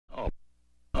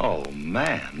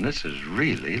man, this is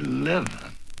really living.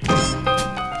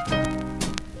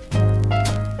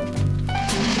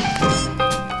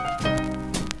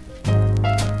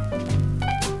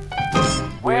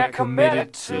 We're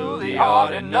committed to the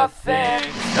art and nothing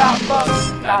can stop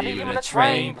us. Not even a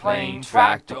train, plane,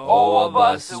 tractor, all of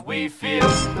us as we feel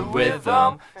the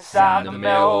rhythm inside the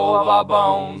marrow of our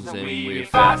bones. And we're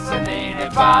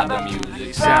fascinated by the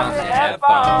music sounds in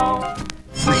headphones.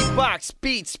 Free box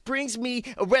beats brings me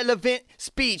a relevant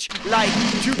speech. Like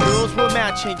two girls were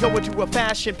matching, going to a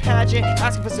fashion pageant,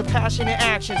 asking for some passionate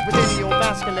actions with any old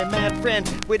masculine man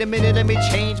friend. Wait a minute, let me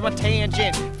change my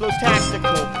tangent. Flow's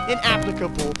tactical,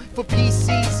 inapplicable for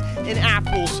PCs and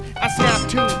apples. I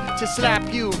snap to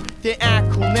slap you. They're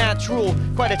cool, natural,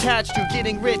 quite attached to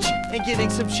getting rich and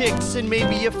getting some chicks, and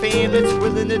maybe a fan that's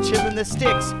willing to chill in the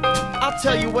sticks. I'll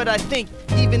tell you what I think,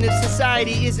 even if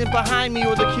society isn't behind me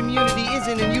or the community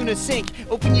isn't in unison.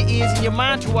 Open your ears and your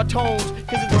mind to our tones,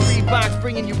 cause it's a free box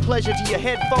bringing you pleasure to your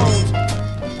headphones.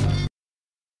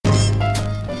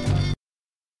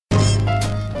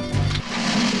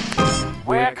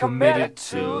 We're committed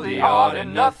to the art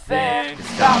and nothing can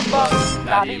stop us.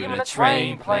 Not even a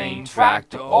train, plane,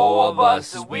 tractor, all of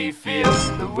us as we feel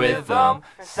the rhythm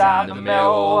inside the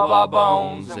marrow of our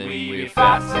bones. And we're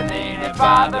fascinated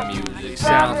by the music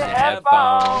sounds in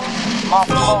headphones. My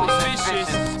flow is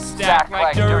vicious, stacked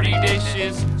like dirty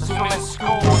dishes. Swim in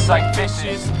schools like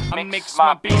fishes. I mix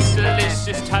my beats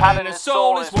delicious. Talent and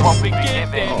soul is what we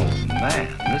give it. Oh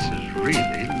man, this is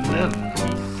really living.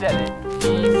 He said it.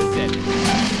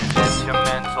 Let your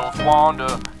mentals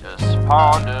wander, just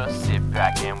ponder, sit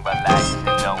back and relax and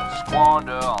don't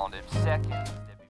squander on them seconds.